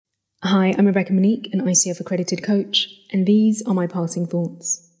Hi, I'm rbccmnq, an ICF accredited coach, and these are my passing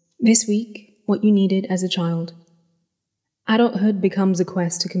thoughts. This week, what you needed as a child. Adulthood becomes a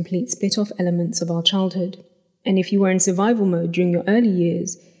quest to complete split-off elements of our childhood, and if you were in survival mode during your early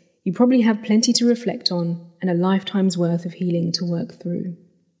years, you probably have plenty to reflect on and a lifetime's worth of healing to work through.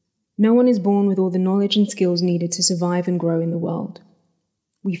 No one is born with all the knowledge and skills needed to survive and grow in the world.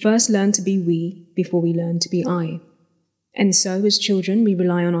 We first learn to be we before we learn to be I. And so, as children, we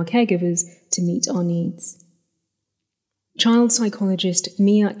rely on our caregivers to meet our needs. Child psychologist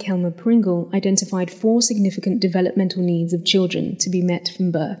Mia Kelmer-Pringle identified 4 significant developmental needs of children to be met from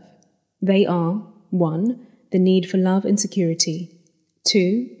birth. They are 1. The need for love and security.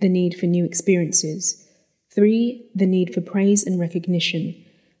 2. The need for new experiences. 3. The need for praise and recognition.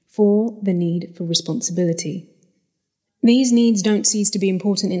 4. The need for responsibility. These needs don't cease to be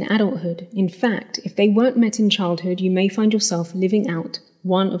important in adulthood. In fact, if they weren't met in childhood, you may find yourself living out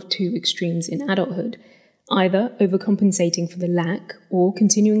one of 2 extremes in adulthood, either overcompensating for the lack or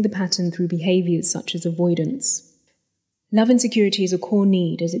continuing the pattern through behaviors such as avoidance. Love and security is a core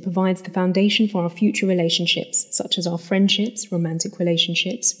need as it provides the foundation for our future relationships, such as our friendships, romantic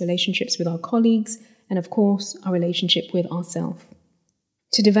relationships, relationships with our colleagues, and of course, our relationship with ourselves.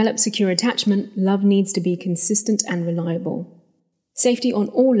 To develop secure attachment, love needs to be consistent and reliable. Safety on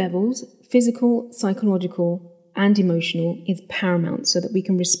all levels, physical, psychological, and emotional, is paramount so that we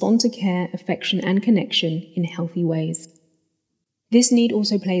can respond to care, affection, and connection in healthy ways. This need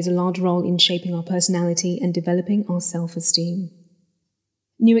also plays a large role in shaping our personality and developing our self-esteem.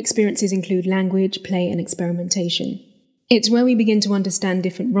 New experiences include language, play, and experimentation. It's where we begin to understand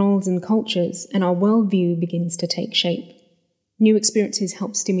different roles and cultures, and our worldview begins to take shape. New experiences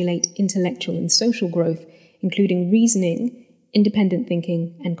help stimulate intellectual and social growth, including reasoning, independent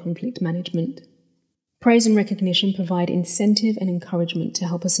thinking, and conflict management. Praise and recognition provide incentive and encouragement to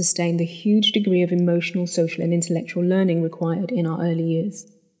help us sustain the huge degree of emotional, social, and intellectual learning required in our early years.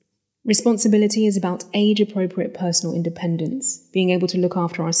 Responsibility is about age-appropriate personal independence, being able to look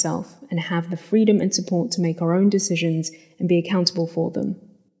after ourselves and have the freedom and support to make our own decisions and be accountable for them.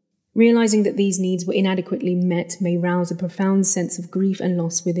 Realizing that these needs were inadequately met may rouse a profound sense of grief and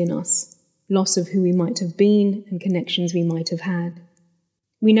loss within us, loss of who we might have been and connections we might have had.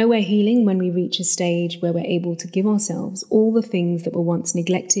 We know we're healing when we reach a stage where we're able to give ourselves all the things that were once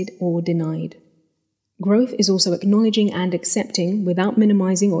neglected or denied. Growth is also acknowledging and accepting, without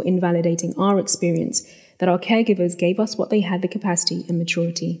minimizing or invalidating our experience, that our caregivers gave us what they had the capacity and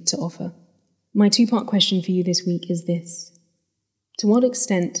maturity to offer. My 2-part question for you this week is this. To what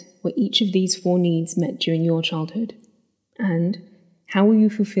extent were each of these 4 needs met during your childhood? And how will you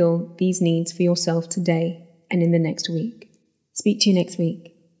fulfill these needs for yourself today and in the next week? Speak to you next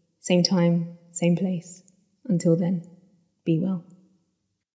week. Same time, same place. Until then, be well.